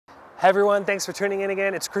Hey everyone, thanks for tuning in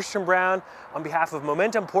again. It's Christian Brown on behalf of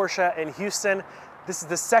Momentum Porsche in Houston. This is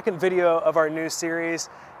the second video of our new series.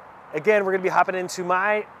 Again, we're gonna be hopping into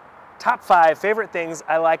my top 5 favorite things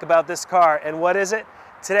I like about this car. And what is it?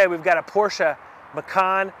 Today we've got a Porsche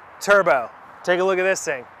Macan Turbo. Take a look at this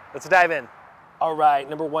thing. Let's dive in. All right,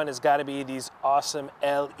 number 1 has gotta be these awesome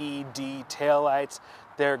LED taillights.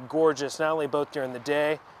 They're gorgeous, not only both during the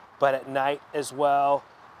day, but at night as well.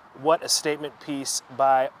 What a statement piece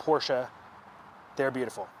by Porsche. They're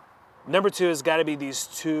beautiful. Number 2 has got to be these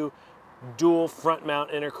 2 dual front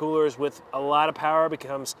mount intercoolers with a lot of power,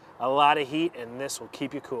 becomes a lot of heat, and this will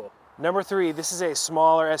keep you cool. Number 3, this is a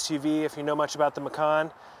smaller SUV if you know much about the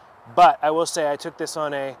Macan, but I will say I took this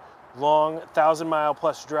on a long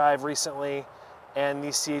 1,000-mile-plus drive recently, and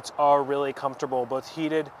these seats are really comfortable, both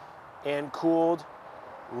heated and cooled.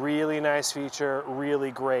 Really nice feature,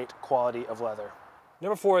 really great quality of leather.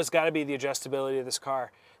 Number 4 has got to be the adjustability of this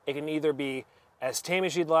car. It can either be as tame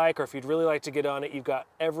as you'd like, or if you'd really like to get on it, you've got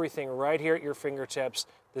everything right here at your fingertips.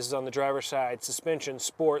 This is on the driver's side. Suspension,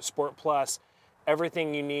 Sport, Sport Plus,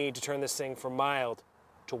 everything you need to turn this thing from mild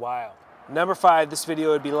to wild. Number 5, this video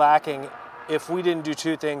would be lacking if we didn't do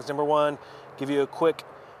 2 things. Number 1, give you a quick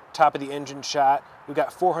top of the engine shot. We've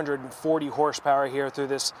got 440 horsepower here through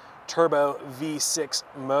this turbo V6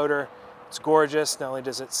 motor. It's gorgeous. Not only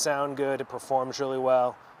does it sound good, it performs really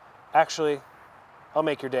well. Actually, I'll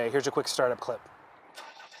make your day. Here's a quick startup clip.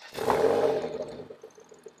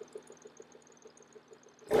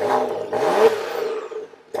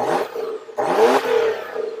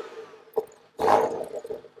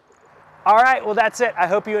 All right, well that's it. I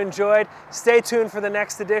hope you enjoyed. Stay tuned for the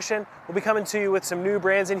next edition. We'll be coming to you with some new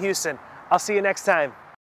brands in Houston. I'll see you next time.